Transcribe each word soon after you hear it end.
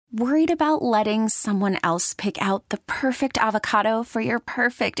Worried about letting someone else pick out the perfect avocado for your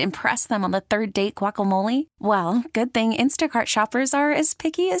perfect impress them on the third date guacamole? Well, good thing Instacart shoppers are as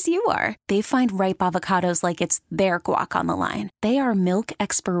picky as you are. They find ripe avocados like it's their guac on the line. They are milk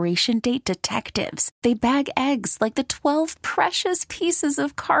expiration date detectives. They bag eggs like the 12 precious pieces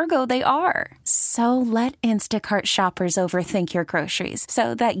of cargo they are. So let Instacart shoppers overthink your groceries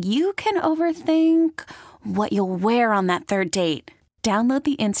so that you can overthink what you'll wear on that third date. Download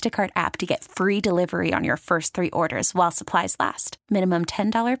the Instacart app to get free delivery on your first 3 orders while supplies last. Minimum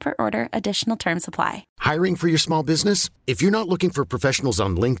 $10 per order. Additional terms apply. Hiring for your small business? If you're not looking for professionals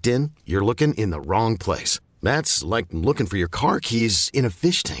on LinkedIn, you're looking in the wrong place. That's like looking for your car keys in a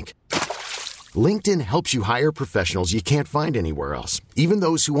fish tank. LinkedIn helps you hire professionals you can't find anywhere else, even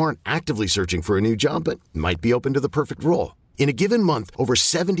those who aren't actively searching for a new job but might be open to the perfect role. In a given month, over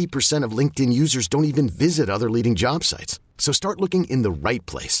 70% of LinkedIn users don't even visit other leading job sites. So start looking in the right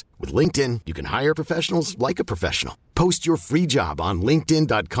place. With LinkedIn, you can hire professionals like a professional. Post your free job on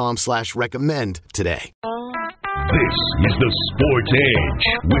linkedin.com/recommend today. This is the Sports Edge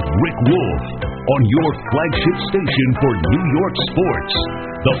with Rick Wolf on your flagship station for New York sports.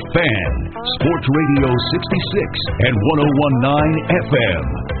 The Fan, Sports Radio 66 and 101.9 FM,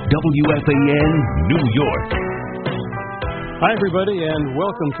 WFAN, New York. Hi, everybody, and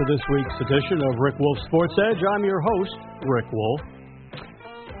welcome to this week's edition of Rick Wolf's Sports Edge. I'm your host, Rick Wolf.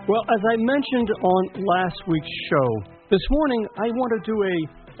 Well, as I mentioned on last week's show, this morning I want to do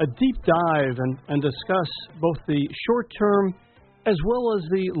a deep dive and discuss both the short-term as well as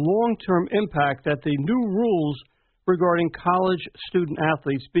the long-term impact that the new rules regarding college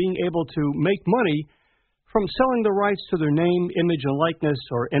student-athletes being able to make money from selling the rights to their name, image, and likeness,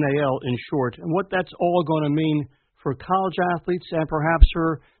 or NIL in short, and what that's all going to mean for college athletes and perhaps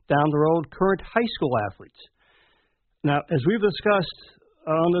for, down the road, current high school athletes. Now, as we've discussed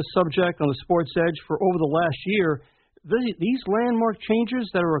on this subject on the Sports Edge for over the last year, these landmark changes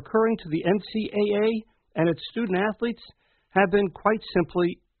that are occurring to the NCAA and its student athletes have been quite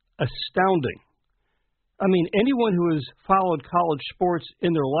simply astounding. I mean, anyone who has followed college sports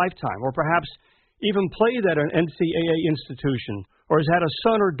in their lifetime, or perhaps even played at an NCAA institution, or has had a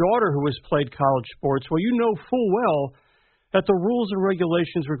son or daughter who has played college sports, well, you know full well that the rules and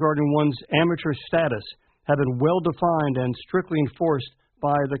regulations regarding one's amateur status have been well-defined and strictly enforced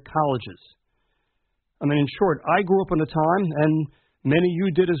by the colleges. I mean, in short, I grew up in a time, and many of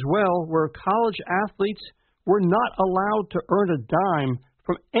you did as well, where college athletes were not allowed to earn a dime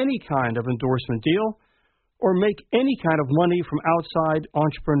from any kind of endorsement deal or make any kind of money from outside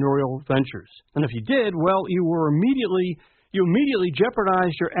entrepreneurial ventures. And if you did, well, you immediately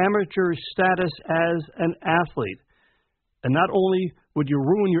jeopardized your amateur status as an athlete. And not only would you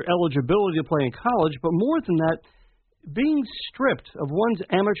ruin your eligibility to play in college, but more than that, being stripped of one's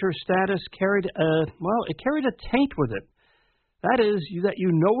amateur status carried a taint with it. That is, that you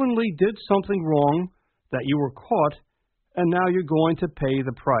knowingly did something wrong, that you were caught, and now you're going to pay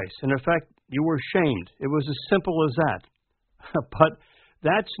the price. In effect, you were shamed. It was as simple as that. But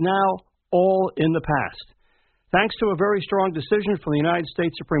that's now all in the past. Thanks to a very strong decision from the United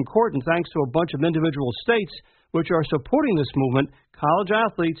States Supreme Court and thanks to a bunch of individual states which are supporting this movement, college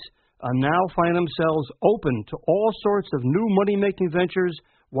athletes are now finding themselves open to all sorts of new money-making ventures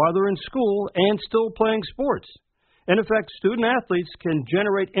while they're in school and still playing sports. In effect, student athletes can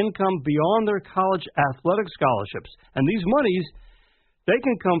generate income beyond their college athletic scholarships. And these monies, they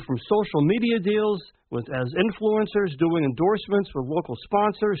can come from social media deals as influencers, doing endorsements with local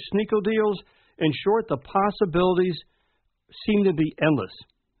sponsors, sneaker deals. In short, the possibilities seem to be endless.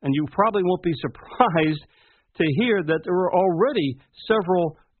 And you probably won't be surprised to hear that there are already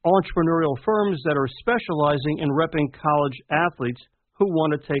several entrepreneurial firms that are specializing in repping college athletes who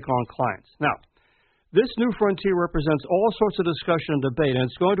want to take on clients. Now, this new frontier represents all sorts of discussion and debate, and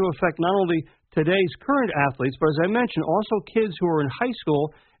it's going to affect not only today's current athletes, but as I mentioned, also kids who are in high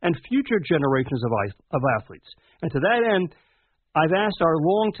school and future generations of athletes. And to that end, I've asked our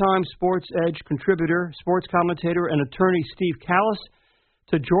longtime Sports Edge contributor, sports commentator, and attorney Steve Callis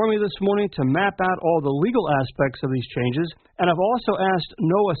to join me this morning to map out all the legal aspects of these changes. And I've also asked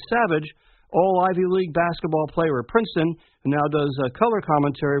Noah Savage, all Ivy League basketball player at Princeton, who now does color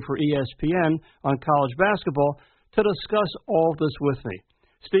commentary for ESPN on college basketball, to discuss all of this with me.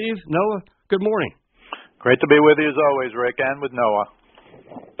 Steve, Noah, good morning. Great to be with you as always, Rick, and with Noah.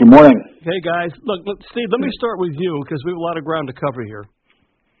 Good morning. Hey, guys. Look, Steve, let me start with you because we have a lot of ground to cover here.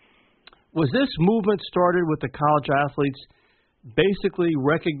 Was this movement started with the college athletes basically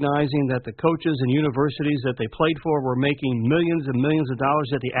recognizing that the coaches and universities that they played for were making millions and millions of dollars,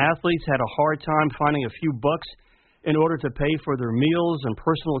 that the athletes had a hard time finding a few bucks, in order to pay for their meals and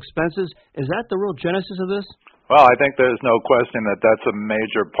personal expenses. Is that the real genesis of this? Well, I think there's no question that that's a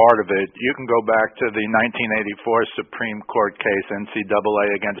major part of it. You can go back to the 1984 Supreme Court case,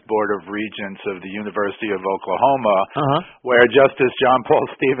 NCAA against Board of Regents of the University of Oklahoma, where Justice John Paul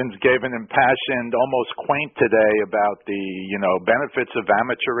Stevens gave an impassioned, almost quaint today about the, benefits of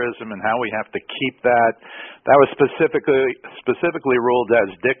amateurism and how we have to keep that. That was specifically ruled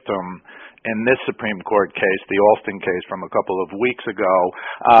as dictum in this Supreme Court case, the Alston case from a couple of weeks ago.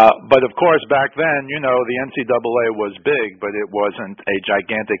 But of course, back then, the NCAA was big, but it wasn't a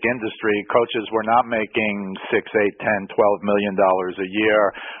gigantic industry. Coaches were not making $6, $8, $10, $12 million a year,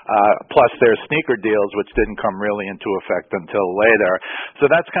 plus their sneaker deals, which didn't come really into effect until later. So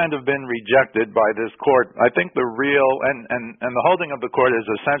that's kind of been rejected by this court. I think the real, and the holding of the court is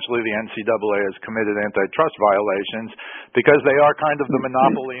essentially the NCAA has committed antitrust violations because they are kind of the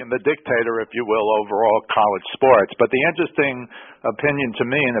monopoly and the dictator, if you will, overall college sports. But the interesting opinion to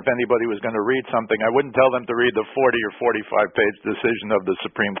me, and if anybody was going to read something, I wouldn't tell them to read the 40 or 45-page decision of the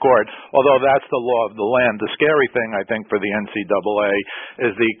Supreme Court, although that's the law of the land. The scary thing, I think, for the NCAA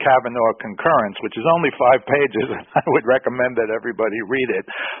is the Kavanaugh concurrence, which is only 5 pages, and I would recommend that everybody read it.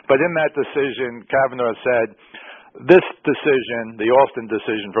 But in that decision, Kavanaugh said, this decision, the Alston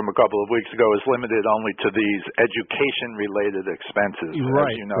decision from a couple of weeks ago, is limited only to these education-related expenses,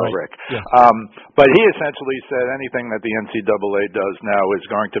 as you know, Rick. Yeah. But he essentially said anything that the NCAA does now is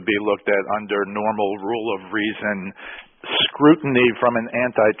going to be looked at under normal rule of reason scrutiny from an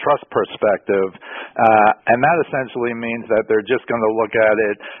antitrust perspective, and that essentially means that they're just going to look at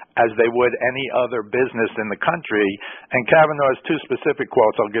it as they would any other business in the country. And Kavanaugh's 2 specific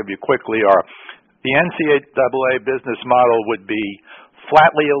quotes I'll give you quickly are, the NCAA business model would be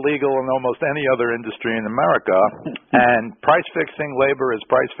flatly illegal in almost any other industry in America, and price-fixing labor is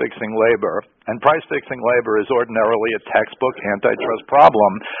price-fixing labor, and price-fixing labor is ordinarily a textbook antitrust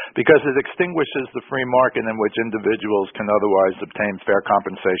problem because it extinguishes the free market in which individuals can otherwise obtain fair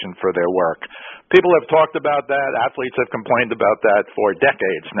compensation for their work. People have talked about that. Athletes have complained about that for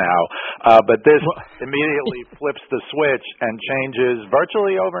decades now, but this immediately flips the switch and changes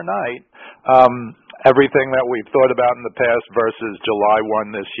virtually overnight everything that we've thought about in the past versus July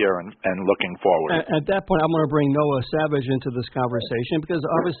 1 this year and looking forward. At that point, I'm going to bring Noah Savage into this conversation because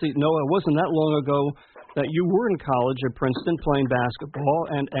obviously, Noah, it wasn't that long ago that you were in college at Princeton playing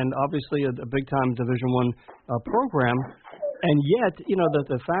basketball and obviously a big-time Division I program. And yet,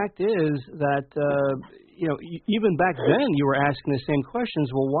 the fact is that, even back then you were asking the same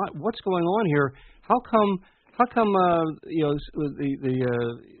questions. Well, what's going on here? How come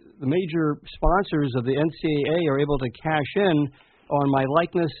the major sponsors of the NCAA are able to cash in on my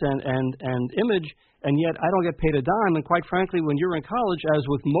likeness and image, and yet I don't get paid a dime? And quite frankly, when you're in college, as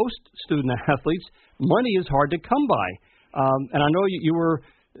with most student athletes, money is hard to come by. And I know you were.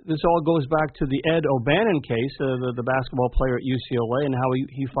 This all goes back to the Ed O'Bannon case, the basketball player at UCLA, and how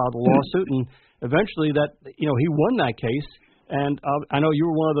he filed a lawsuit, and eventually he won that case. And I know you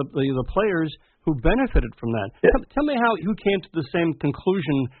were one of the players who benefited from that. Yeah. Tell me how you came to the same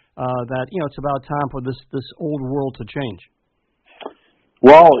conclusion that it's about time for this old world to change.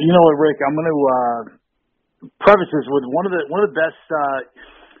 Well, you know what, Rick, I'm going to preface this with one of the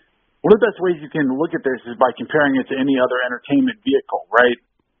best ways you can look at this is by comparing it to any other entertainment vehicle, right?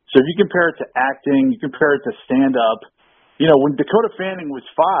 So if you compare it to acting, you compare it to stand-up. When Dakota Fanning was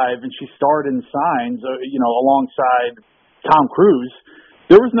 5 and she starred in Signs, alongside Tom Cruise,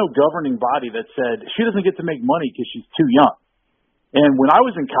 there was no governing body that said she doesn't get to make money because she's too young. And when I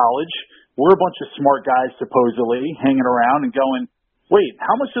was in college, we're a bunch of smart guys supposedly hanging around and going, wait,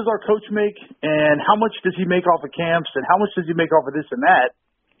 how much does our coach make? And how much does he make off of camps? And how much does he make off of this and that?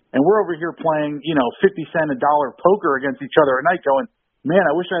 And we're over here playing, 50 cent a dollar poker against each other at night going, man,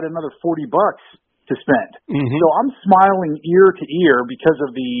 I wish I had another $40 to spend. Mm-hmm. So I'm smiling ear to ear because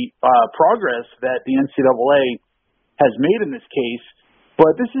of the progress that the NCAA has made in this case.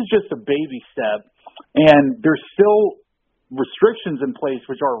 But this is just a baby step, and there's still restrictions in place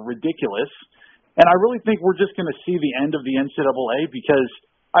which are ridiculous. And I really think we're just going to see the end of the NCAA because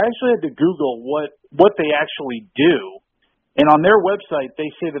I actually had to Google what they actually do. And on their website,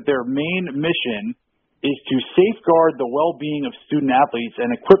 they say that their main mission is to safeguard the well-being of student athletes and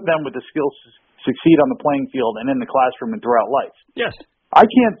equip them with the skills to succeed on the playing field and in the classroom and throughout life. Yes. I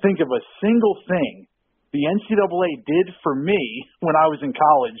can't think of a single thing the NCAA did for me when I was in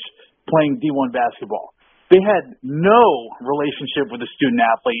college playing D1 basketball. They had no relationship with the student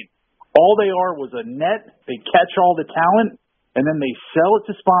athlete. All they are was a net. They catch all the talent, and then they sell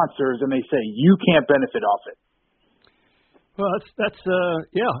it to sponsors, and they say, you can't benefit off it. Well, that's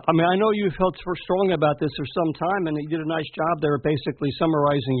yeah. I mean, I know you've felt strongly about this for some time, and you did a nice job there, basically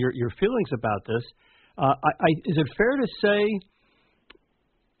summarizing your feelings about this. Is it fair to say,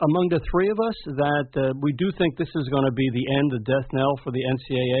 among the three of us, that we do think this is going to be the end, the death knell for the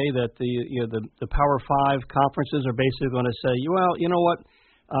NCAA? That the Power 5 conferences are basically going to say, well, you know what,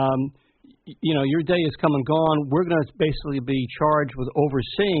 your day is come and gone. We're going to basically be charged with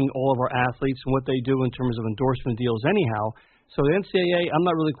overseeing all of our athletes and what they do in terms of endorsement deals anyhow. So the NCAA, I'm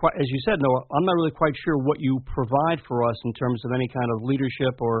not really quite, as you said, Noah, I'm not really quite sure what you provide for us in terms of any kind of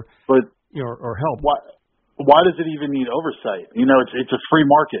leadership or help. Why does it even need oversight? It's a free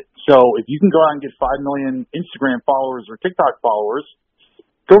market. So if you can go out and get 5 million Instagram followers or TikTok followers,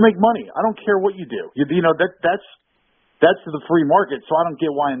 go make money. I don't care what you do. That's the free market. So I don't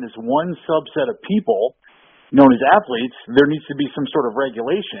get why in this one subset of people known as athletes, there needs to be some sort of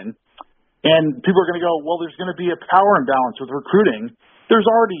regulation. And people are going to go, well, there's going to be a power imbalance with recruiting. There's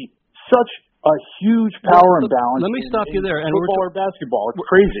already such a huge power imbalance. Let me stop you there. And football or basketball. It's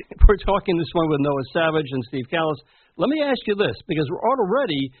crazy. We're talking this morning with Noah Savage and Steve Callis. Let me ask you this, because we're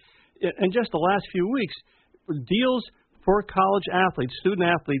already, in just the last few weeks, deals for college athletes, student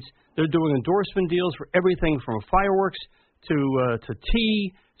athletes, they're doing endorsement deals for everything from fireworks to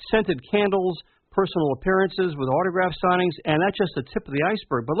tea, scented candles, personal appearances with autograph signings, and that's just the tip of the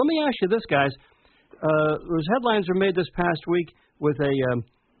iceberg. But let me ask you this, guys. Those headlines were made this past week with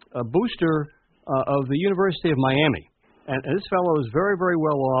a booster of the University of Miami. And this fellow is very, very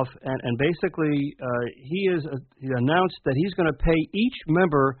well off, and basically he announced that he's going to pay each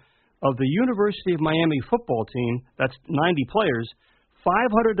member of the University of Miami football team, that's 90 players,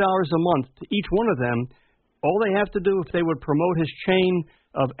 $500 a month to each one of them. All they have to do, if they would promote his chain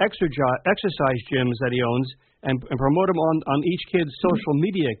of exercise gyms that he owns and promote them on each kid's social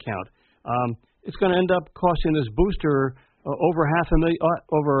media account, it's going to end up costing this booster over $500,000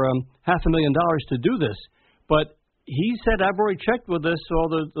 to do this. But he said, I've already checked with this, all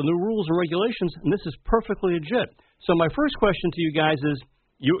the new rules and regulations, and this is perfectly legit. So my first question to you guys is,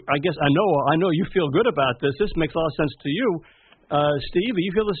 I know you feel good about this. This makes a lot of sense to you. Steve, do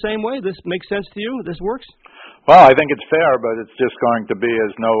you feel the same way? This makes sense to you? This works? Well, I think it's fair, but it's just going to be,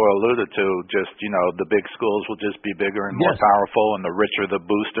 as Noah alluded to, the big schools will just be bigger and more powerful, and the richer the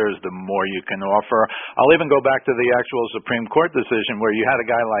boosters, the more you can offer. I'll even go back to the actual Supreme Court decision where you had a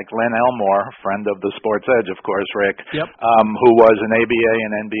guy like Len Elmore, friend of the Sports Edge, of course, Rick, who was an ABA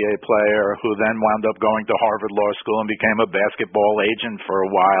and NBA player, who then wound up going to Harvard Law School and became a basketball agent for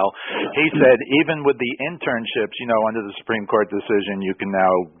a while. He said even with the internships, under the Supreme Court decision, you can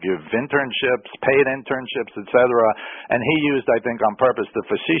now give internships, paid internships, etc. And he used, I think, on purpose, the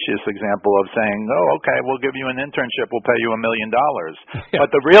facetious example of saying, oh, okay, we'll give you an internship, we'll pay you $1 million. But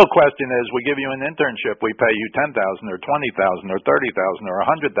the real question is, we give you an internship, we pay you $10,000 or $20,000 or $30,000 or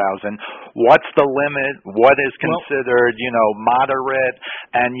 $100,000. What's the limit? What is considered, moderate?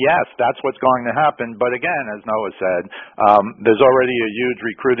 And yes, that's what's going to happen. But again, as Noah said, there's already a huge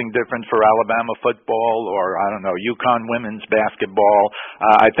recruiting difference for Alabama football or, UConn women's basketball.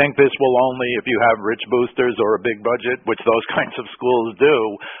 I think this will only, if you have rich boosters or a big budget, which those kinds of schools do,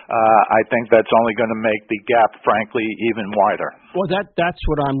 I think that's only going to make the gap, frankly, even wider. Well, that's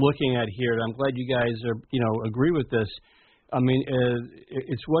what I'm looking at here. I'm glad you guys agree with this. I mean,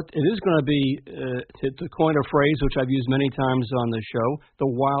 it's what it is going to be, to coin a phrase which I've used many times on the show, the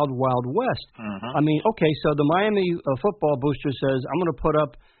wild, wild west. Mm-hmm. I mean, okay, so the Miami football booster says, I'm going to put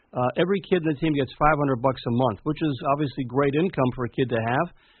up every kid in the team gets $500 a month, which is obviously great income for a kid to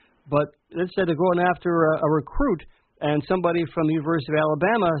have. But instead of going after a recruit and somebody from the University of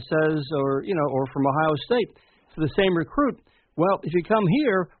Alabama says, or from Ohio State, for the same recruit, well, if you come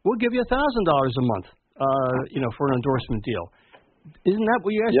here, we'll give you $1,000 a month, for an endorsement deal. Isn't that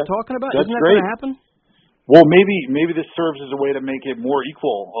what you guys are talking about? Isn't that going to happen? Well, maybe this serves as a way to make it more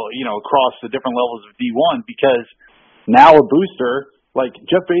equal, across the different levels of D1, because now a booster, like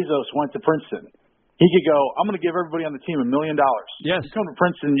Jeff Bezos went to Princeton. He could go, I'm going to give everybody on the team $1 million. Yes. You come to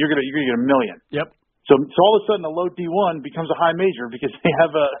Princeton, you're going to get $1 million. Yep. So all of a sudden, a low D1 becomes a high major because they have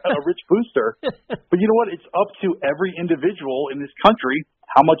a rich booster. But you know what? It's up to every individual in this country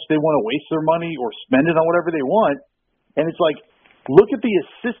how much they want to waste their money or spend it on whatever they want. And it's like, look at the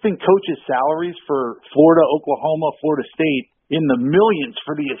assistant coaches' salaries for Florida, Oklahoma, Florida State in the millions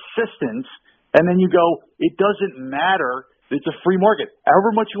for the assistants. And then you go, it doesn't matter. It's a free market.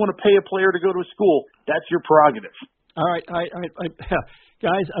 However much you want to pay a player to go to a school, that's your prerogative. All right.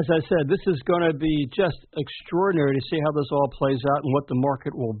 Guys, as I said, this is going to be just extraordinary to see how this all plays out and what the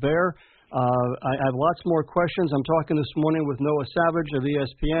market will bear. I have lots more questions. I'm talking this morning with Noah Savage of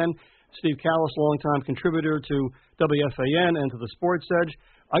ESPN, Steve Callis, longtime contributor to WFAN and to the Sports Edge.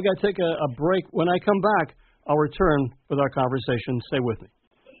 I got to take a break. When I come back, I'll return with our conversation. Stay with me.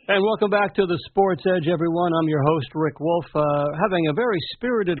 And welcome back to the Sports Edge, everyone. I'm your host, Rick Wolf, having a very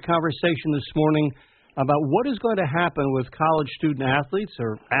spirited conversation this morning about what is going to happen with college student athletes,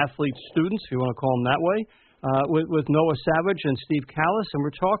 or athlete students, if you want to call them that way, with Noah Savage and Steve Callis. And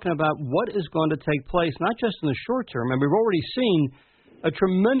we're talking about what is going to take place, not just in the short term. And we've already seen a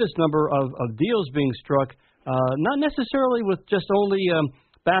tremendous number of deals being struck, not necessarily with just only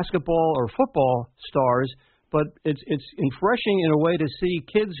basketball or football stars, but it's refreshing in a way to see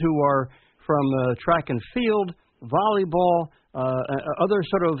kids who are from track and field, volleyball, other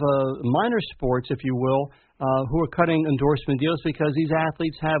sort of minor sports, if you will, who are cutting endorsement deals because these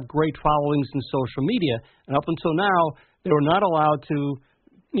athletes have great followings in social media. And up until now, they were not allowed to,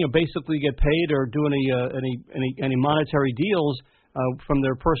 basically get paid or do any monetary deals from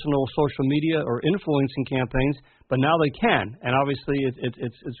their personal social media or influencing campaigns, but now they can, and obviously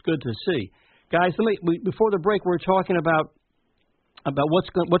it's good to see. Guys, before the break, we're talking about what's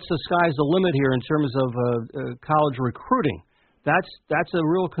the sky's the limit here in terms of college recruiting. That's a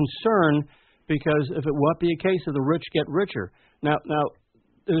real concern because if it won't be a case of the rich get richer. Now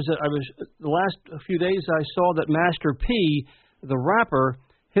the last few days I saw that Master P, the rapper,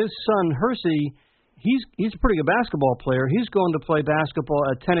 his son Hersey. He's a pretty good basketball player. He's going to play basketball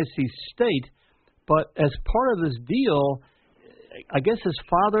at Tennessee State, but as part of this deal, I guess his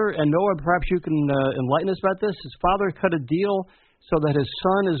father, and Noah, perhaps you can enlighten us about this, his father cut a deal so that his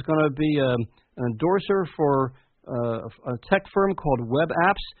son is going to be an endorser for a tech firm called Web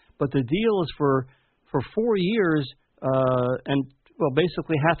Apps, but the deal is for 4 years and, well,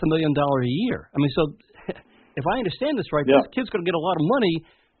 basically $500,000 a year. I mean, so if I understand this right, This kid's going to get a lot of money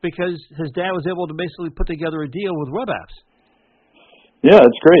because his dad was able to basically put together a deal with Web Apps. Yeah,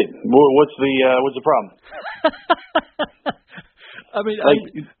 that's great. What's the problem? I mean,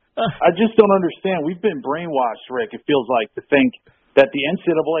 I just don't understand. We've been brainwashed, Rick, it feels like, to think that the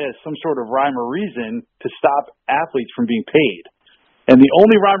NCAA has some sort of rhyme or reason to stop athletes from being paid. And the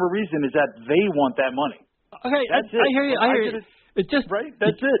only rhyme or reason is that they want that money. Okay, that's it. I hear you. It's just right.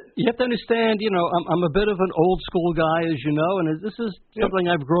 That's it. You have to understand. I'm a bit of an old school guy, as you know, and this is something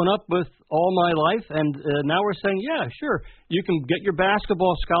I've grown up with all my life. And now we're saying, yeah, sure, you can get your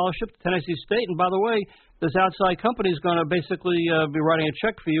basketball scholarship to Tennessee State, and by the way, this outside company is going to basically be writing a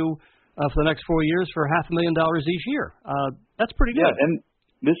check for you for the next 4 years for $500,000 each year. That's pretty good. Yeah, and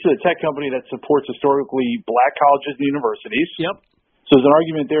this is a tech company that supports historically black colleges and universities. Yep. So there's an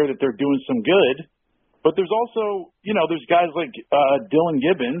argument there that they're doing some good. But there's also, there's guys like Dylan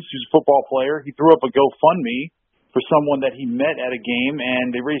Gibbons, who's a football player. He threw up a GoFundMe for someone that he met at a game,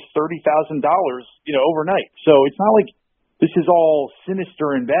 and they raised $30,000, overnight. So it's not like this is all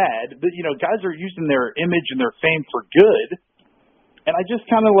sinister and bad. But, guys are using their image and their fame for good. And I just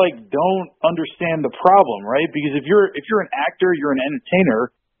kind of don't understand the problem, right? Because if you're an actor, you're an entertainer,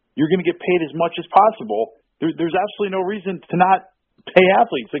 you're going to get paid as much as possible. There's absolutely no reason to not pay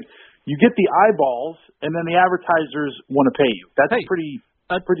athletes. You get the eyeballs, and then the advertisers want to pay you. That's pretty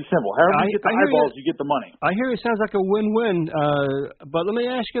simple. However you get the eyeballs, you get the money. I hear it sounds like a win-win, but let me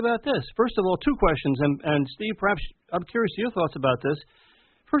ask you about this. First of all, two questions, and Steve, perhaps I'm curious to your thoughts about this.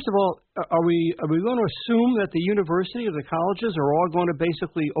 First of all, are we going to assume that the university or the colleges are all going to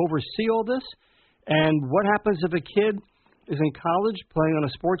basically oversee all this? And what happens if a kid is in college playing on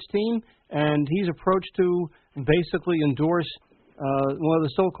a sports team, and he's approached to basically endorse one of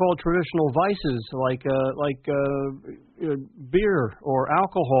the so-called traditional vices like beer or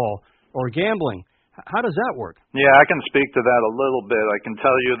alcohol or gambling? How does that work? Yeah, I can speak to that a little bit. I can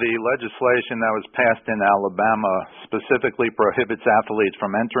tell you the legislation that was passed in Alabama specifically prohibits athletes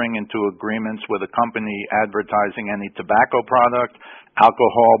from entering into agreements with a company advertising any tobacco product,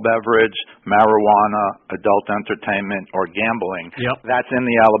 alcohol beverage, marijuana, adult entertainment, or gambling. Yep. That's in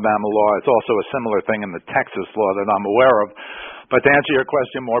the Alabama law. It's also a similar thing in the Texas law that I'm aware of. But to answer your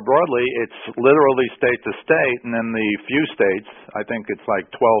question more broadly, it's literally state to state, and in the few states, I think it's like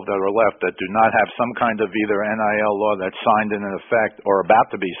 12 that are left, that do not have some kind of either NIL law that's signed in effect or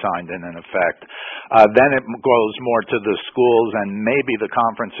about to be signed in effect. Then it goes more to the schools and maybe the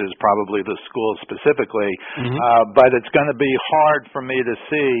conferences, probably the schools specifically. Mm-hmm. But it's going to be hard for me to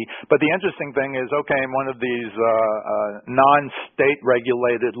see. But the interesting thing is, okay, in one of these non-state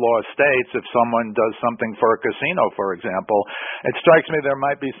regulated law states, if someone does something for a casino, for example, it strikes me there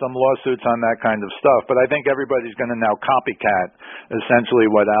might be some lawsuits on that kind of stuff. But I think everybody's going to now copycat essentially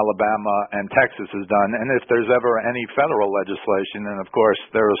what Alabama and Texas has done. And if there's ever any federal legislation, and of course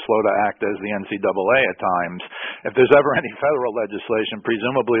they're as slow to act as the NCAA at times, if there's ever any federal legislation,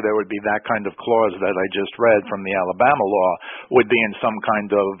 presumably there would be that kind of clause that I just read from the Alabama law would be in some kind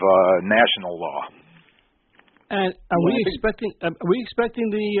of national law. And are we expecting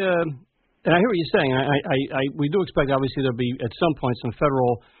the? And I hear what you're saying. We do expect, obviously, there'll be at some point some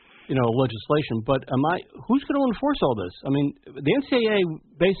federal, legislation. But who's going to enforce all this? I mean, the NCAA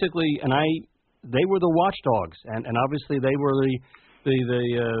basically, they were the watchdogs, and obviously they were the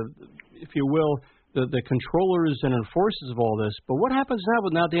if you will, the controllers and enforcers of all this. But what happens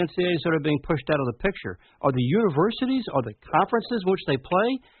now the NCAA sort of being pushed out of the picture? Are the universities, are the conferences in which they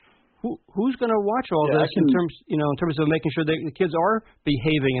play? Who's going to watch all this in terms of making sure that the kids are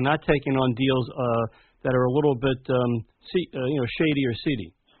behaving and not taking on deals that are a little bit shady or seedy?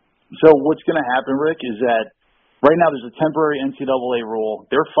 So what's going to happen, Rick, is that right now there's a temporary NCAA rule.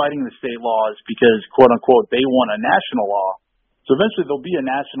 They're fighting the state laws because, quote unquote, they want a national law. So eventually there'll be a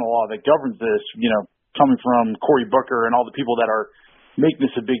national law that governs this. Coming from Cory Booker and all the people that are making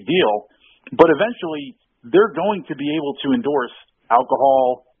this a big deal. But eventually they're going to be able to endorse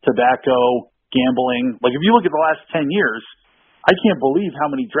alcohol, tobacco, gambling. Like, if you look at the last 10 years, I can't believe how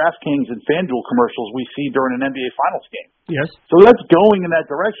many DraftKings and FanDuel commercials we see during an NBA Finals game. Yes. So that's going in that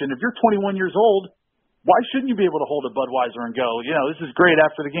direction. If you're 21 years old, why shouldn't you be able to hold a Budweiser and go, this is great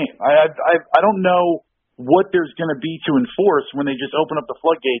after the game? I don't know what there's going to be to enforce when they just open up the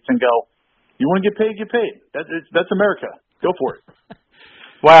floodgates and go, you want to get paid, get paid. That's America. Go for it.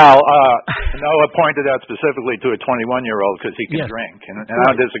 Well, Noah pointed out specifically to a 21-year-old because he can drink, and I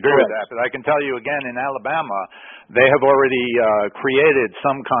don't disagree with that. But I can tell you again, in Alabama, they have already created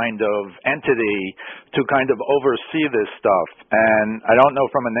some kind of entity to kind of oversee this stuff. And I don't know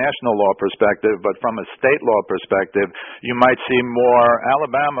from a national law perspective, but from a state law perspective, you might see more.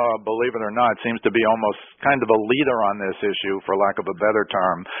 Alabama, believe it or not, seems to be almost kind of a leader on this issue, for lack of a better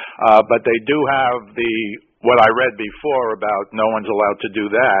term. But they do have what I read before about no one's allowed to do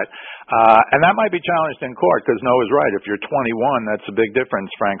that. And that might be challenged in court because Noah's right. If you're 21, that's a big difference,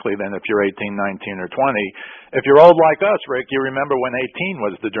 frankly, than if you're 18, 19, or 20. If you're old like us, Rick, you remember when 18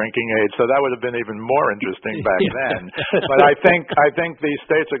 was the drinking age, so that would have been even more interesting back then. But I think these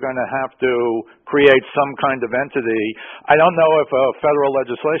states are going to have to create some kind of entity. I don't know if a federal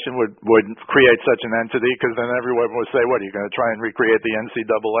legislation would create such an entity, because then everyone would say, what, are you going to try and recreate the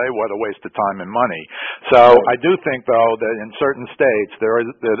NCAA? What a waste of time and money. So I do think, though, that in certain states there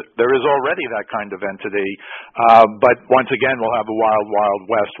is already that kind of entity, but once again we'll have a wild, wild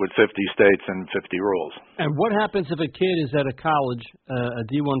west with 50 states and 50 rules. And what happens if a kid is at a college, a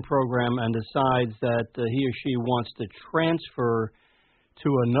D1 program, and decides that he or she wants to transfer to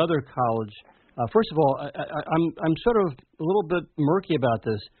another college? First of all, I'm sort of a little bit murky about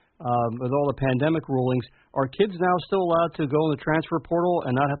this with all the pandemic rulings. Are kids now still allowed to go in the transfer portal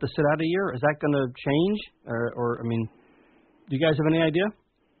and not have to sit out a year? Is that going to change? Or do you guys have any idea?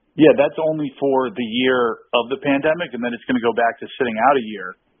 Yeah, that's only for the year of the pandemic, and then it's going to go back to sitting out a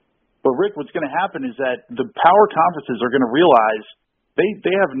year. But, Rick, what's going to happen is that the power conferences are going to realize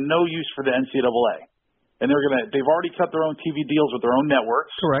they have no use for the NCAA. And they've already cut their own TV deals with their own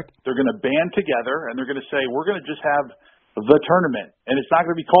networks. Correct. They're going to band together, and they're going to say, we're going to just have the tournament. And it's not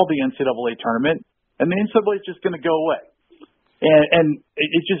going to be called the NCAA tournament, and the NCAA is just going to go away. And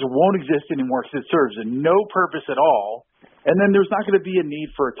it just won't exist anymore because it serves no purpose at all. And then there's not going to be a need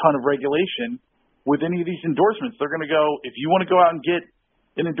for a ton of regulation with any of these endorsements. They're going to go, if you want to go out and get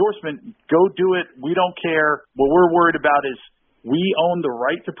an endorsement, go do it. We don't care. What we're worried about is we own the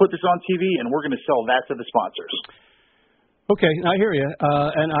right to put this on TV, and we're going to sell that to the sponsors. Okay, I hear you.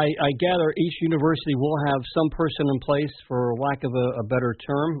 And I gather each university will have some person in place, for lack of a better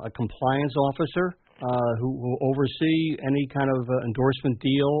term, a compliance officer who will oversee any kind of endorsement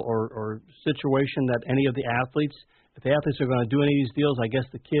deal or situation that any of the athletes. If the athletes are going to do any of these deals, I guess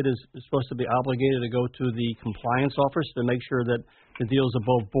the kid is supposed to be obligated to go to the compliance office to make sure that the deal is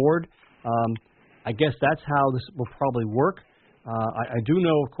above board. I guess that's how this will probably work. I do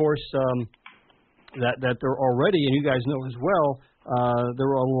know, of course, that there are already, and you guys know as well,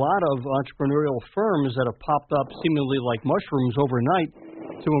 there are a lot of entrepreneurial firms that have popped up seemingly like mushrooms overnight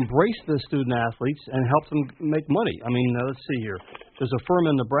to embrace the student athletes and help them make money. I mean, let's see here. There's a firm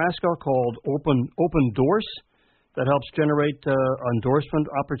in Nebraska called Open Doors that helps generate endorsement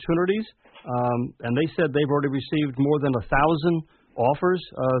opportunities. And they said they've already received more than 1,000 offers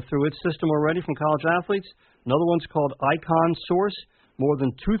through its system already from college athletes. Another one's called Icon Source. More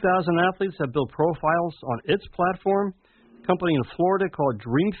than 2,000 athletes have built profiles on its platform. company in Florida called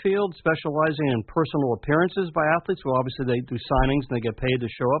Dreamfield, specializing in personal appearances by athletes. Well, obviously they do signings and they get paid to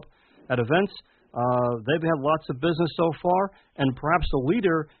show up at events. They've had lots of business so far, and perhaps the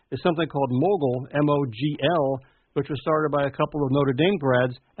leader is something called Mogul, M-O-G-L, which was started by a couple of Notre Dame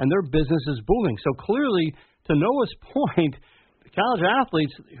grads, and their business is booming. So clearly, to Noah's point, college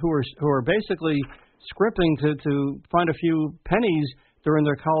athletes who are basically scripting to find a few pennies during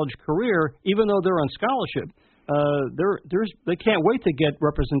their college career, even though they're on scholarship, they can't wait to get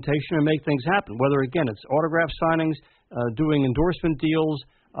representation and make things happen. Whether again it's autograph signings, doing endorsement deals,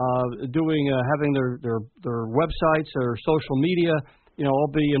 having their websites or social media, all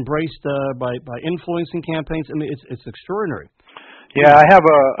be embraced by influencing campaigns. I mean, it's extraordinary. Yeah, I have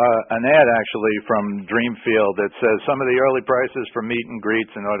an ad actually from Dreamfield that says some of the early prices for meet and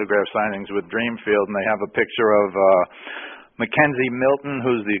greets and autograph signings with Dreamfield, and they have a picture of Mackenzie Milton,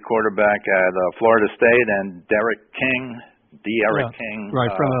 who's the quarterback at Florida State, and Derek King, King,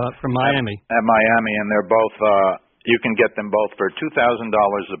 right from Miami. At Miami, and they're both. You can get them both for $2,000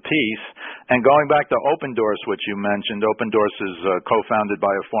 a piece. And going back to Open Doors, which you mentioned, Open Doors is co-founded by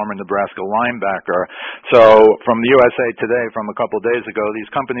a former Nebraska linebacker. So from the USA Today from a couple of days ago,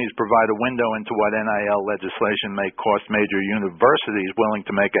 these companies provide a window into what NIL legislation may cost major universities willing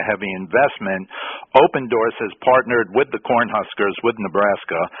to make a heavy investment. Open Doors has partnered with the Cornhuskers, with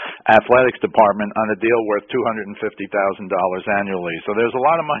Nebraska Athletics Department on a deal worth $250,000 annually. So there's a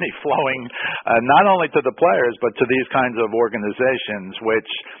lot of money flowing not only to the players, but to these kinds of organizations,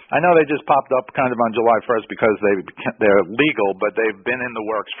 which I know they just popped up kind of on July 1st because they're legal, but they've been in the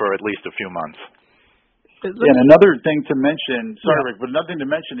works for at least a few months. Yeah, and another thing to mention, Rick, but another thing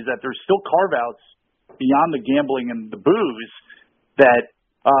to mention is that there's still carve-outs beyond the gambling and the booze that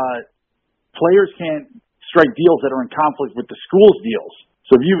players can't strike deals that are in conflict with the school's deals.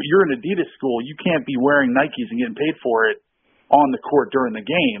 So if you're an Adidas school, you can't be wearing Nikes and getting paid for it on the court during the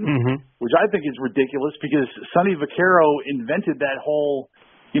game, which I think is ridiculous because Sonny Vaccaro invented that whole,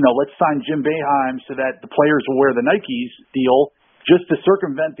 let's sign Jim Boeheim so that the players will wear the Nikes deal just to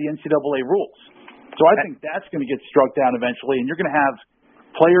circumvent the NCAA rules. So I think that's going to get struck down eventually, and you're going to have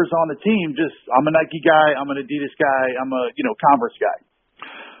players on the team I'm a Nike guy, I'm an Adidas guy, I'm a, Converse guy.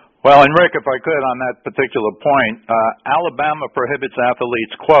 Well, and Rick, if I could, on that particular point, Alabama prohibits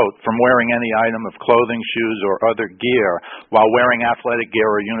athletes, quote, from wearing any item of clothing, shoes, or other gear while wearing athletic gear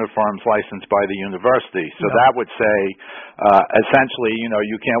or uniforms licensed by the university. So that would say, essentially,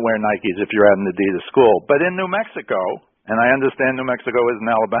 you can't wear Nikes if you're at an Adidas school. But in New Mexico, and I understand New Mexico isn't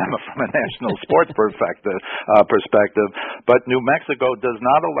Alabama from a national sports perspective, but New Mexico does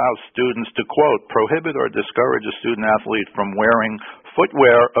not allow students to, quote, prohibit or discourage a student athlete from wearing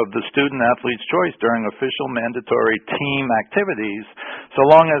footwear of the student athlete's choice during official mandatory team activities, so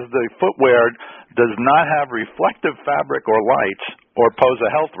long as the footwear does not have reflective fabric or lights or pose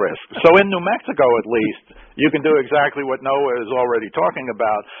a health risk. So in New Mexico, at least, you can do exactly what Noah is already talking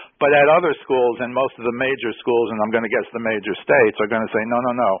about, but at other schools, and most of the major schools, and I'm going to guess the major states, are going to say,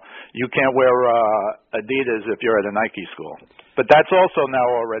 no, you can't wear Adidas if you're at a Nike school. But that's also now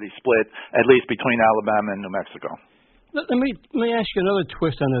already split, at least between Alabama and New Mexico. Let me ask you another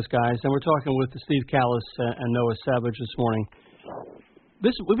twist on this, guys, and we're talking with Steve Callis and Noah Savage this morning.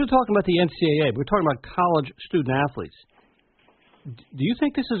 We've been talking about the NCAA. We're talking about college student athletes. Do you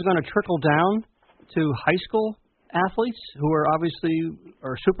think this is going to trickle down to high school athletes who are obviously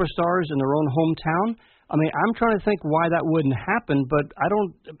superstars in their own hometown? I mean, I'm trying to think why that wouldn't happen, but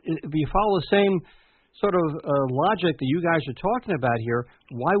if you follow the same sort of logic that you guys are talking about here,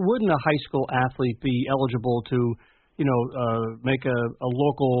 why wouldn't a high school athlete be eligible to make a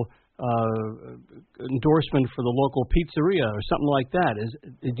local endorsement for the local pizzeria or something like that?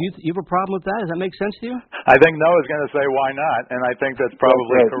 Do you have a problem with that? Does that make sense to you? I think Noah's going to say why not, and I think that's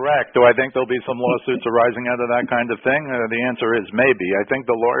probably correct. Do I think there'll be some lawsuits arising out of that kind of thing? The answer is maybe. I think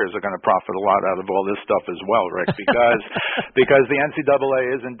the lawyers are going to profit a lot out of all this stuff as well, Rick, because the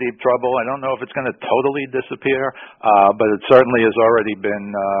NCAA is in deep trouble. I don't know if it's going to totally disappear, but it certainly has already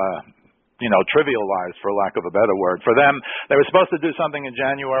been trivialized, for lack of a better word. For them, they were supposed to do something in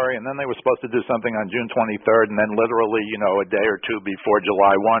January, and then they were supposed to do something on June 23rd, and then literally, a day or two before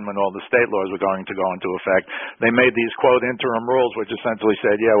July 1, when all the state laws were going to go into effect, they made these, quote, interim rules, which essentially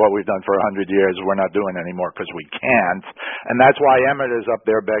said, what we've done for 100 years, we're not doing anymore because we can't. And that's why Emmett is up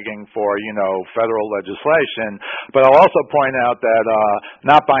there begging for, federal legislation. But I'll also point out that,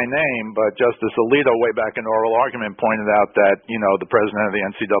 not by name, but Justice Alito, way back in oral argument, pointed out that, the president of the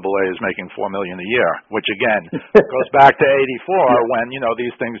NCAA is making $4 million a year, which again goes back to '84 when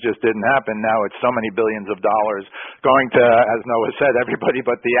these things just didn't happen. Now it's so many billions of dollars going to, as Noah said, everybody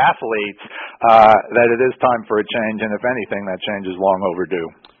but the athletes, that it is time for a change. And if anything, that change is long overdue.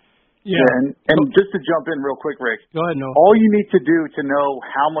 Yeah, and just to jump in real quick, Rick. Go ahead, Noah. All you need to do to know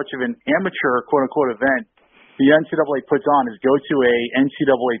how much of an amateur, quote-unquote, event the NCAA puts on is go to a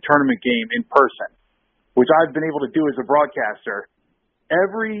NCAA tournament game in person, which I've been able to do as a broadcaster.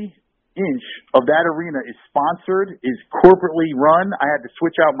 Every inch of that arena is sponsored, is corporately run. I had to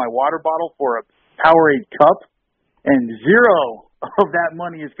switch out my water bottle for a Powerade cup, and zero of that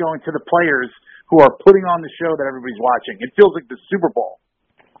money is going to the players who are putting on the show that everybody's watching. It feels like the Super Bowl.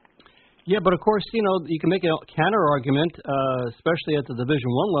 Yeah, but of course, you can make a counter argument, especially at the Division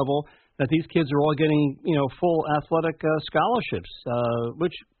I level, that these kids are all getting, full athletic scholarships,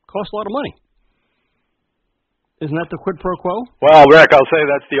 which cost a lot of money. Isn't that the quid pro quo? Well, Rick, I'll say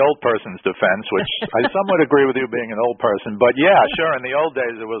that's the old person's defense, which I somewhat agree with you being an old person. But, yeah, sure, in the old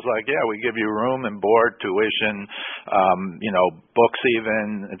days it was like, yeah, we give you room and board, tuition, books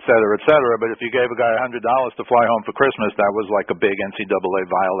even, et cetera, et cetera. But if you gave a guy $100 to fly home for Christmas, that was like a big NCAA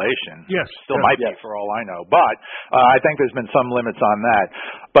violation. Yes. Still might be for all I know. But I think there's been some limits on that.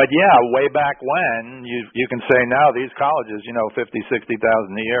 But, yeah, way back when, you can say now these colleges, $50,000, $60,000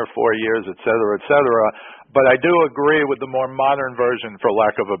 a year, 4 years, et cetera, et cetera. But I do agree with the more modern version, for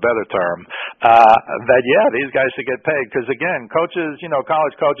lack of a better term, that, yeah, these guys should get paid. Because, again, coaches,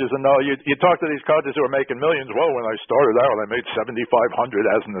 college coaches, and you talk to these coaches who are making millions. Well, when I started out, I made $7,500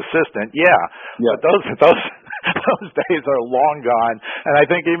 as an assistant. Yeah. But those days are long gone. And I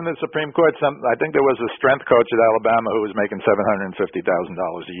think even the Supreme Court, I think there was a strength coach at Alabama who was making $750,000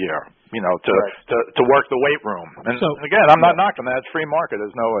 a year, to work the weight room. And again, I'm not knocking that. It's free market,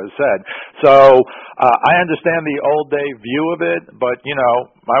 as Noah has said. So I understand the old day view of it, but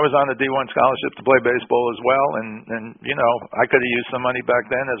I was on a D1 scholarship to play baseball as well, and I could have used some money back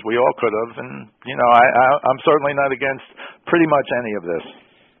then, as we all could have, and I'm certainly not against pretty much any of this.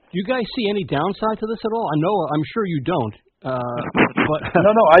 Do you guys see any downside to this at all? I know, I'm sure you don't. But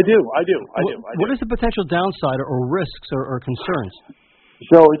No, I do. What is the potential downside or risks or concerns?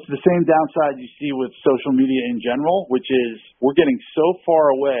 So it's the same downside you see with social media in general, which is we're getting so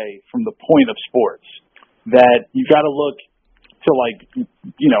far away from the point of sports that you got to look to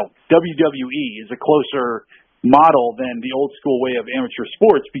WWE is a closer model than the old school way of amateur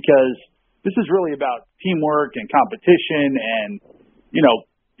sports, because this is really about teamwork and competition and,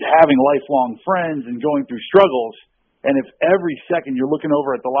 having lifelong friends and going through struggles. And if every second you're looking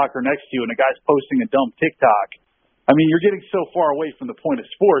over at the locker next to you and a guy's posting a dumb TikTok, you're getting so far away from the point of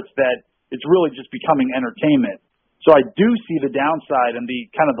sports that it's really just becoming entertainment. So I do see the downside and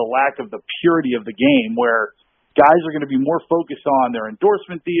the kind of the lack of the purity of the game, where guys are going to be more focused on their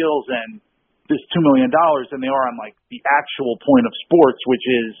endorsement deals and this $2 million than they are on the actual point of sports, which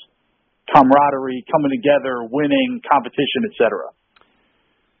is camaraderie, coming together, winning, competition, etc.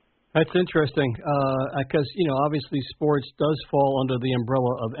 That's interesting, because, obviously sports does fall under the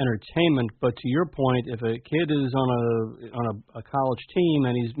umbrella of entertainment, but to your point, if a kid is on a college team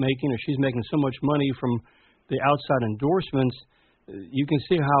and he's making or she's making so much money from the outside endorsements, you can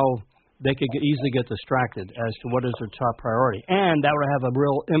see how they could easily get distracted as to what is their top priority. And that would have a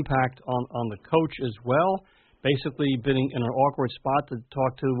real impact on the coach as well, basically being in an awkward spot to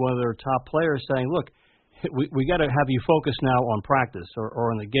talk to one of their top players saying, look, we got to have you focus now on practice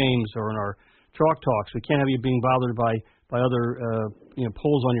or in the games or in our chalk talks. We can't have you being bothered by other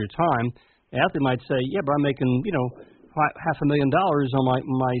pulls on your time. The athlete might say, yeah, but I'm making $500,000 on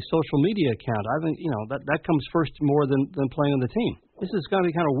my social media account. I think that comes first more than playing on the team. This is going to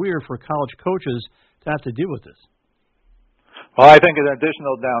be kind of weird for college coaches to have to deal with this. Well, I think an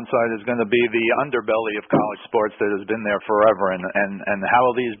additional downside is going to be the underbelly of college sports that has been there forever, and how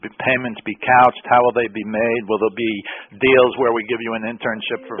will these payments be couched? How will they be made? Will there be deals where we give you an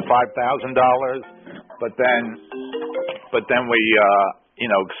internship for $5,000, but then we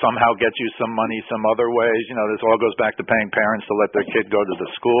somehow get you some money some other ways? This all goes back to paying parents to let their kid go to the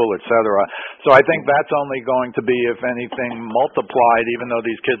school, et cetera. So I think that's only going to be, if anything, multiplied. Even though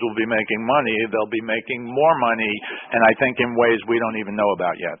these kids will be making money, they'll be making more money, and I think in ways we don't even know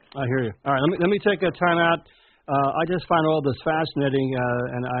about yet. I hear you. All right, let me take a time out. I just find all this fascinating,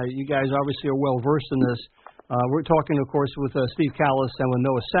 and you guys obviously are well-versed in this. We're talking, of course, with Steve Callis and with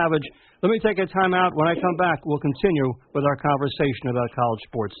Noah Savage. Let me take a time out. When I come back, we'll continue with our conversation about college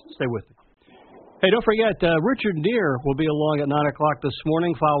sports. Stay with me. Hey, don't forget, Richard Neer will be along at 9 o'clock this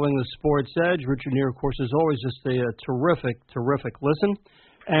morning following the Sports Edge. Richard Neer, of course, is always just a terrific listen.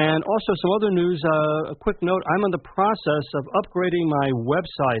 And also some other news, a quick note, I'm in the process of upgrading my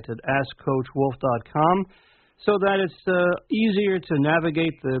website at AskCoachWolf.com so that it's easier to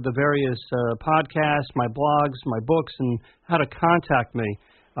navigate the various podcasts, my blogs, my books, and how to contact me.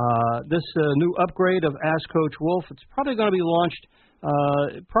 This new upgrade of Ask Coach Wolf, it's probably going to be launched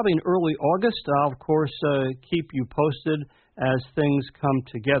probably in early August. I'll, of course, keep you posted as things come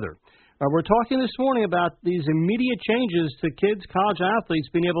together. We're talking this morning about these immediate changes to kids, college athletes,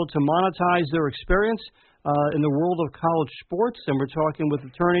 being able to monetize their experience in the world of college sports. And we're talking with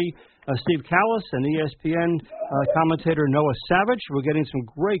attorney Steve Callis and ESPN commentator Noah Savage. We're getting some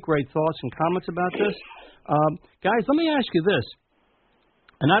great thoughts and comments about this. Guys, let me ask you this.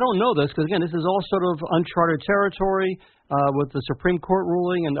 And I don't know this because, again, this is all sort of uncharted territory with the Supreme Court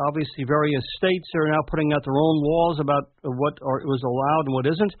ruling, and obviously various states are now putting out their own laws about what was allowed and what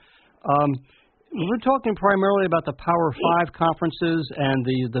isn't. We're talking primarily about the Power 5 conferences and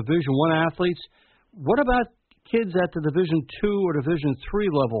the Division I athletes. What about kids at the Division II or Division III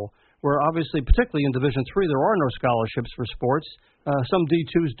level, where obviously, particularly in Division III, there are no scholarships for sports? Some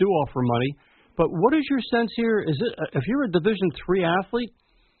D2s do offer money. But what is your sense here? Is it if you're a Division III athlete,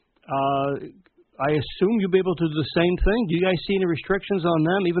 I assume you'll be able to do the same thing? Do you guys see any restrictions on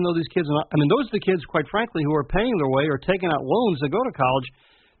them, even though these kids are not, I mean, those are the kids, quite frankly, who are paying their way or taking out loans to go to college.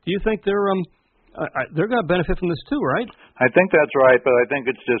 Do you think they're going to benefit from this too, right? I think that's right, but I think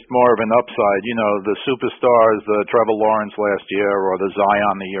it's just more of an upside. You know, the superstars, the Trevor Lawrence last year or the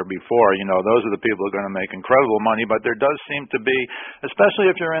Zion the year before, you know, those are the people who are going to make incredible money. But there does seem to be,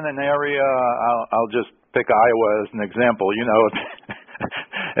 especially if you're in an area, I'll just pick Iowa as an example. You know,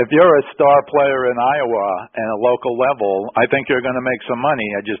 if you're a star player in Iowa at a local level, I think you're going to make some money.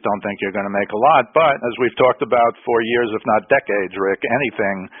 I just don't think you're going to make a lot. But as we've talked about for years, if not decades, Rick,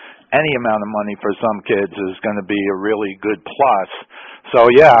 any amount of money for some kids is going to be a really good plus. So,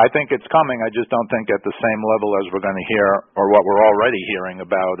 yeah, I think it's coming. I just don't think at the same level as we're going to hear or what we're already hearing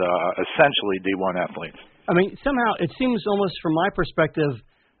about essentially D1 athletes. I mean, somehow it seems almost from my perspective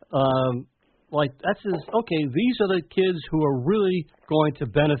like that's okay, these are the kids who are really going to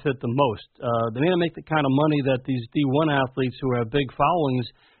benefit the most. They may not make the kind of money that these D1 athletes who have big followings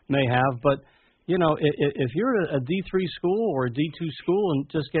may have, but you know, if you're at a D3 school or a D2 school and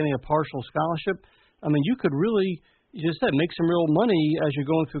just getting a partial scholarship, I mean, you could really, you just said, make some real money as you're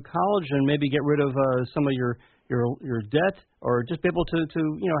going through college and maybe get rid of some of your debt or just be able to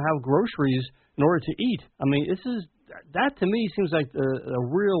have groceries in order to eat. I mean, that to me seems like a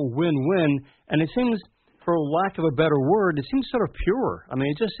real win-win, and it seems, for lack of a better word, it seems sort of pure. I mean,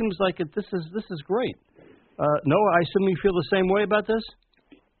 it just seems like this is great. Noah, I assume you feel the same way about this?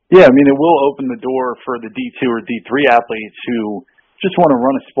 Yeah, I mean, it will open the door for the D2 or D3 athletes who just want to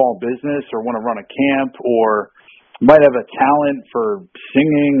run a small business or want to run a camp or might have a talent for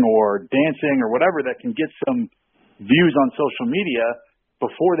singing or dancing or whatever that can get some views on social media.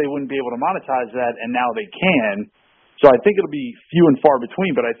 Before they wouldn't be able to monetize that, and now they can. So I think it'll be few and far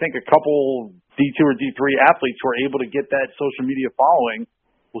between, but I think a couple D2 or D3 athletes who are able to get that social media following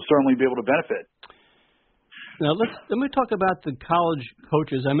will certainly be able to benefit. Now, let me talk about the college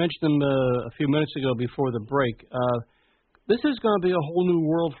coaches. I mentioned them a few minutes ago before the break. This is going to be a whole new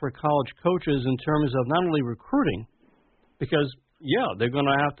world for college coaches in terms of not only recruiting, because, yeah, they're going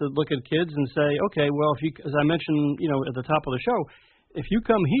to have to look at kids and say, okay, well, if you, as I mentioned, at the top of the show, if you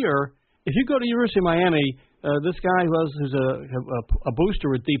come here, if you go to University of Miami, this guy who's a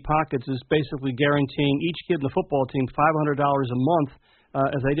booster with deep pockets is basically guaranteeing each kid in the football team $500 a month.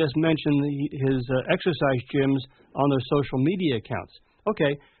 As I just mentioned, his exercise gyms on their social media accounts.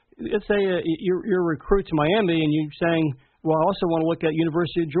 Okay, let's say you're a recruit to Miami and you're saying, well, I also want to look at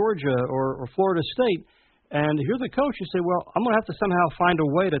University of Georgia or Florida State, and you're the coach. You say, well, I'm going to have to somehow find a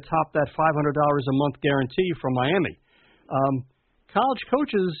way to top that $500 a month guarantee from Miami. College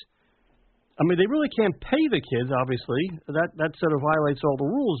coaches, I mean, they really can't pay the kids, obviously. That sort of violates all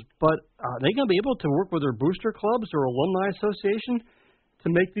the rules, but are they going to be able to work with their booster clubs or alumni association to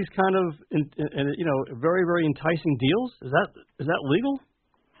make these kind of, very, very enticing deals? Is that legal?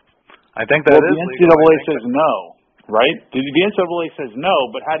 I think that is legal. The NCAA says no, right? The NCAA says no,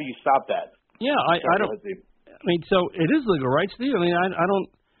 but how do you stop that? Yeah, I don't. I mean, so it is legal, right, Steve? I mean, I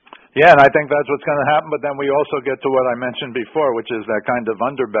don't. Yeah, and I think that's what's going to happen, but then we also get to what I mentioned before, which is that kind of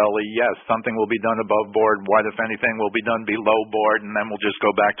underbelly. Yes, something will be done above board. What, if anything, will be done below board, and then we'll just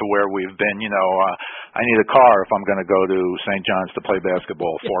go back to where we've been. I need a car if I'm going to go to St. John's to play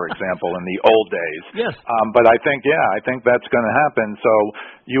basketball, for example, in the old days. Yes. But I think that's going to happen. So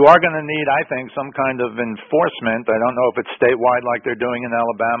you are going to need, I think, some kind of enforcement. I don't know if it's statewide like they're doing in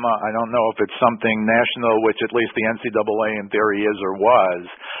Alabama. I don't know if it's something national, which at least the NCAA in theory is or was.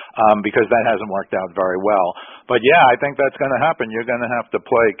 Because that hasn't worked out very well. But yeah, I think that's going to happen. You're going to have to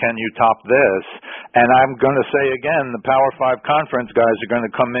play, can you top this? And I'm going to say again, the Power 5 conference guys are going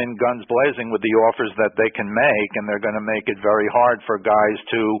to come in guns blazing with the offers that they can make, and they're going to make it very hard for guys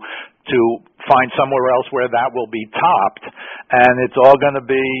to find somewhere else where that will be topped. And it's all going to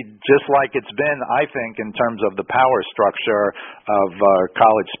be just like it's been, I think, in terms of the power structure of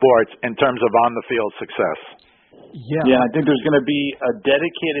college sports, in terms of on-the-field success. Yeah, I think there's going to be a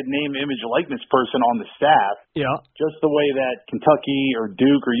dedicated name, image, likeness person on the staff. Yeah. Just the way that Kentucky or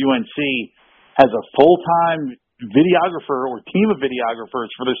Duke or UNC has a full-time videographer or team of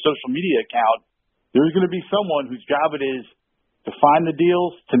videographers for their social media account, there's going to be someone whose job it is to find the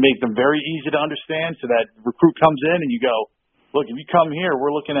deals, to make them very easy to understand so that the recruit comes in and you go, look, if you come here,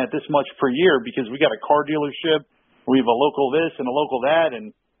 we're looking at this much per year because we got a car dealership, we have a local this and a local that,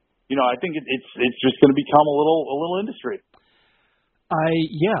 and I think it's just going to become a little industry. I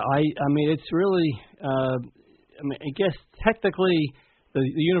mean, it's really. I guess technically, the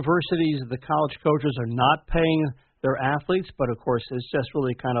universities, the college coaches are not paying their athletes, but of course, it's just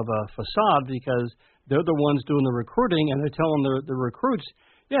really kind of a facade because they're the ones doing the recruiting, and they're telling the recruits,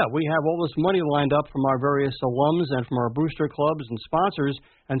 yeah, we have all this money lined up from our various alums and from our booster clubs and sponsors,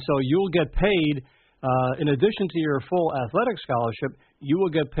 and so you'll get paid. In addition to your full athletic scholarship, you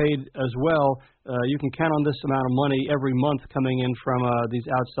will get paid as well. You can count on this amount of money every month coming in from these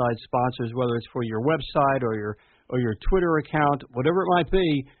outside sponsors, whether it's for your website or your Twitter account, whatever it might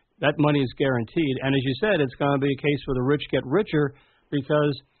be. That money is guaranteed. And as you said, it's going to be a case where the rich get richer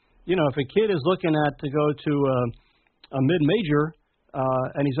because, if a kid is looking to go to a mid-major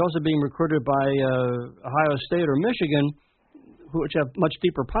and he's also being recruited by Ohio State or Michigan, which have much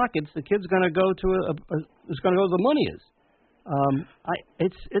deeper pockets, the kid's going to go to is going to go where the money is.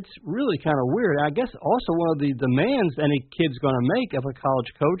 It's really kind of weird. I guess also one of the demands any kid's going to make of a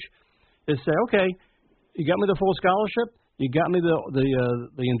college coach is say, okay, you got me the full scholarship, you got me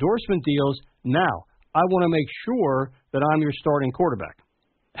the endorsement deals. Now I want to make sure that I'm your starting quarterback.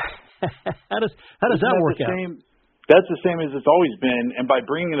 How does that work out? That's the same as it's always been, and by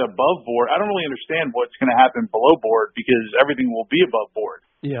bringing it above board, I don't really understand what's going to happen below board because everything will be above board.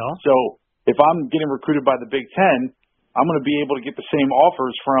 Yeah. So if I'm getting recruited by the Big Ten, I'm going to be able to get the same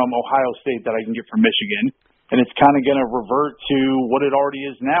offers from Ohio State that I can get from Michigan, and it's kind of going to revert to what it already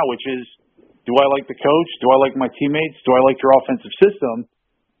is now, which is, do I like the coach? Do I like my teammates? Do I like your offensive system?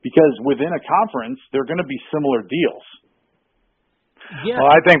 Because within a conference, there are going to be similar deals. Yeah.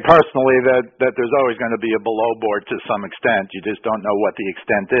 Well, I think personally that there's always going to be a below board to some extent. You just don't know what the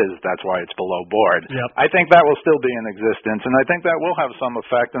extent is. That's why it's below board. Yep. I think that will still be in existence, and I think that will have some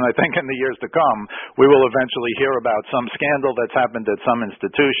effect. And I think in the years to come, we will eventually hear about some scandal that's happened at some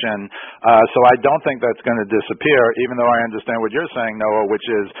institution. So I don't think that's going to disappear, even though I understand what you're saying, Noah, which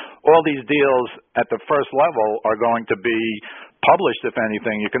is all these deals at the first level are going to be published, if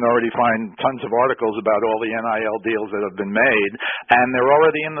anything. You can already find tons of articles about all the NIL deals that have been made, and they're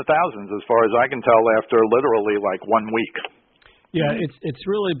already in the thousands, as far as I can tell, after literally like 1 week. Yeah, it's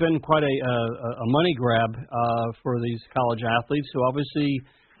really been quite a money grab for these college athletes who obviously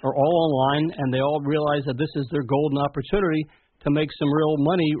are all online, and they all realize that this is their golden opportunity to make some real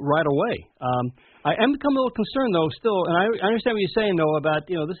money right away. I am becoming a little concerned, though, still, and I understand what you're saying, though, about,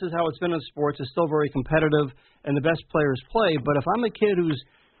 this is how it's been in sports. It's still very competitive, and the best players play. But if I'm a kid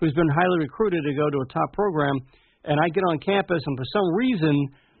who's been highly recruited to go to a top program, and I get on campus, and for some reason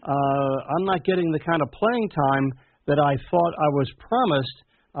I'm not getting the kind of playing time that I thought I was promised,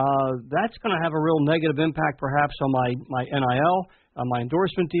 that's going to have a real negative impact, perhaps, on my NIL, on my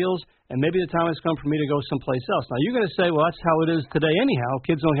endorsement deals, and maybe the time has come for me to go someplace else. Now, you're going to say, well, that's how it is today anyhow.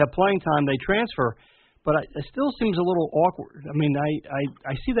 Kids don't have playing time, they transfer. But it still seems a little awkward. I mean,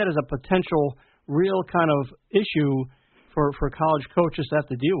 I see that as a potential real kind of issue for college coaches to have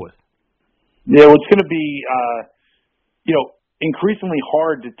to deal with. Yeah, well, it's going to be, increasingly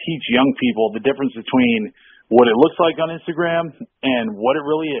hard to teach young people the difference between what it looks like on Instagram and what it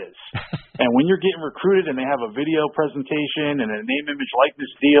really is. And when you're getting recruited and they have a video presentation and a name, image, likeness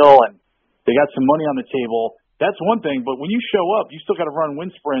deal and they got some money on the table, that's one thing. But when you show up, you still got to run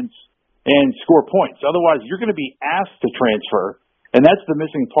wind sprints and score points. Otherwise, you're going to be asked to transfer. And that's the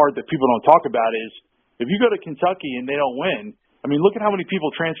missing part that people don't talk about is if you go to Kentucky and they don't win, I mean, look at how many people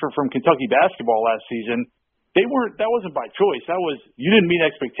transferred from Kentucky basketball last season. That wasn't by choice. That was, you didn't meet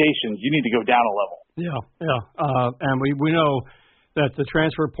expectations. You need to go down a level. Yeah. And we know that the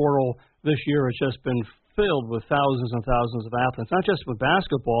transfer portal this year has just been filled with thousands and thousands of athletes, not just with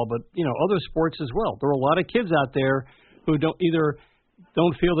basketball, but, other sports as well. There are a lot of kids out there who don't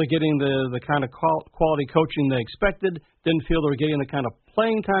feel they're getting the kind of quality coaching they expected, didn't feel they were getting the kind of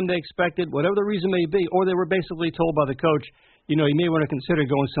playing time they expected, whatever the reason may be, or they were basically told by the coach, you may want to consider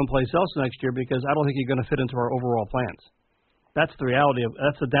going someplace else next year because I don't think you're going to fit into our overall plans. That's the reality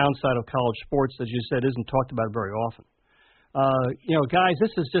that's the downside of college sports, as you said, isn't talked about very often. Guys,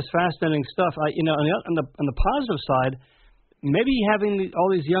 this is just fascinating stuff. On the positive side, maybe having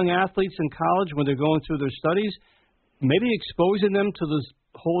all these young athletes in college when they're going through their studies, maybe exposing them to this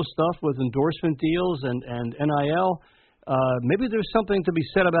whole stuff with endorsement deals and NIL. Maybe there's something to be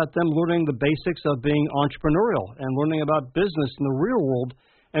said about them learning the basics of being entrepreneurial and learning about business in the real world.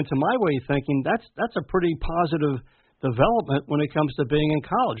 And to my way of thinking, that's a pretty positive development when it comes to being in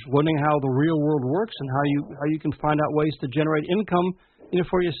college, learning how the real world works and how you can find out ways to generate income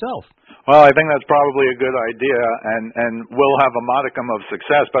for yourself. Well, I think that's probably a good idea, and will have a modicum of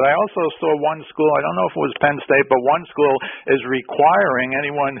success. But I also saw one school, I don't know if it was Penn State, but one school is requiring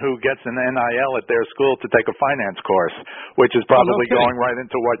anyone who gets an NIL at their school to take a finance course, which is probably going right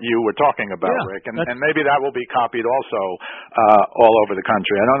into what you were talking about, Rick. And maybe that will be copied also all over the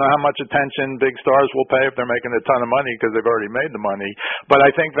country. I don't know how much attention big stars will pay if they're making a ton of money because they've already made the money, but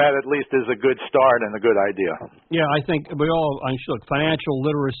I think that at least is a good start and a good idea. Yeah, I think financial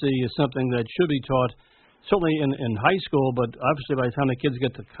literacy is something that should be taught certainly in high school, but obviously by the time the kids get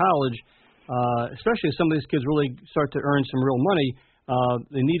to college, especially if some of these kids really start to earn some real money,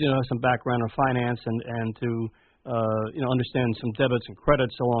 they need to have some background in finance and to understand some debits and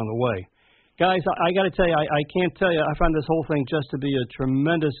credits along the way. Guys, I got to tell you, I can't tell you, I find this whole thing just to be a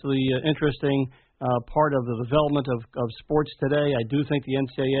tremendously interesting part of the development of sports today. I do think the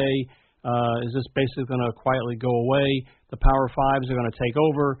NCAA is just basically going to quietly go away. The Power Fives are going to take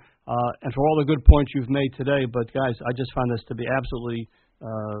over. And for all the good points you've made today, but guys, I just find this to be absolutely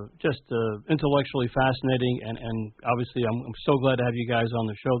intellectually fascinating, and obviously I'm so glad to have you guys on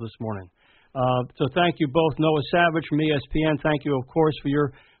the show this morning. So thank you both, Noah Savage from ESPN. Thank you, of course, for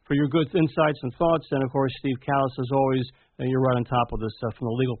your good insights and thoughts, and of course, Steve Callis, as always. You're right on top of this stuff from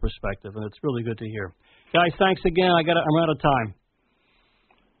a legal perspective, and it's really good to hear. Guys, thanks again. I'm out of time.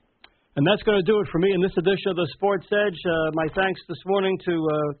 And that's going to do it for me in this edition of the Sports Edge. My thanks this morning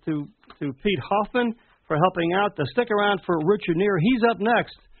to Pete Hoffman for helping out. Stick around for Richard Neer. He's up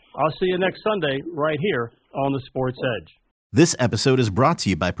next. I'll see you next Sunday right here on the Sports Edge. This episode is brought to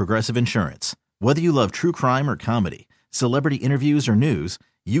you by Progressive Insurance. Whether you love true crime or comedy, celebrity interviews or news,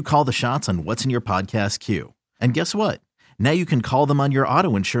 you call the shots on what's in your podcast queue. And guess what? Now you can call them on your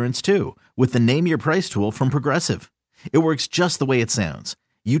auto insurance too with the Name Your Price tool from Progressive. It works just the way it sounds.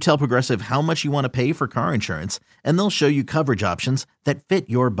 You tell Progressive how much you want to pay for car insurance, and they'll show you coverage options that fit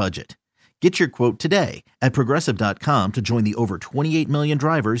your budget. Get your quote today at Progressive.com to join the over 28 million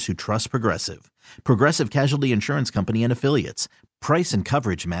drivers who trust Progressive. Progressive Casualty Insurance Company and Affiliates. Price and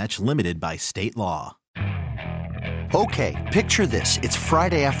coverage match limited by state law. Okay, picture this. It's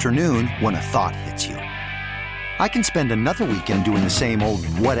Friday afternoon when a thought hits you. I can spend another weekend doing the same old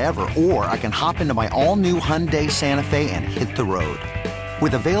whatever, or I can hop into my all-new Hyundai Santa Fe and hit the road.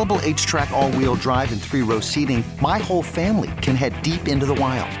 With available H-Track all-wheel drive and 3-row seating, my whole family can head deep into the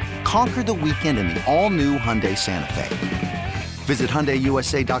wild. Conquer the weekend in the all-new Hyundai Santa Fe. Visit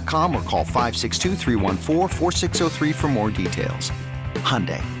HyundaiUSA.com or call 562-314-4603 for more details.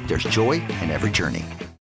 Hyundai, there's joy in every journey.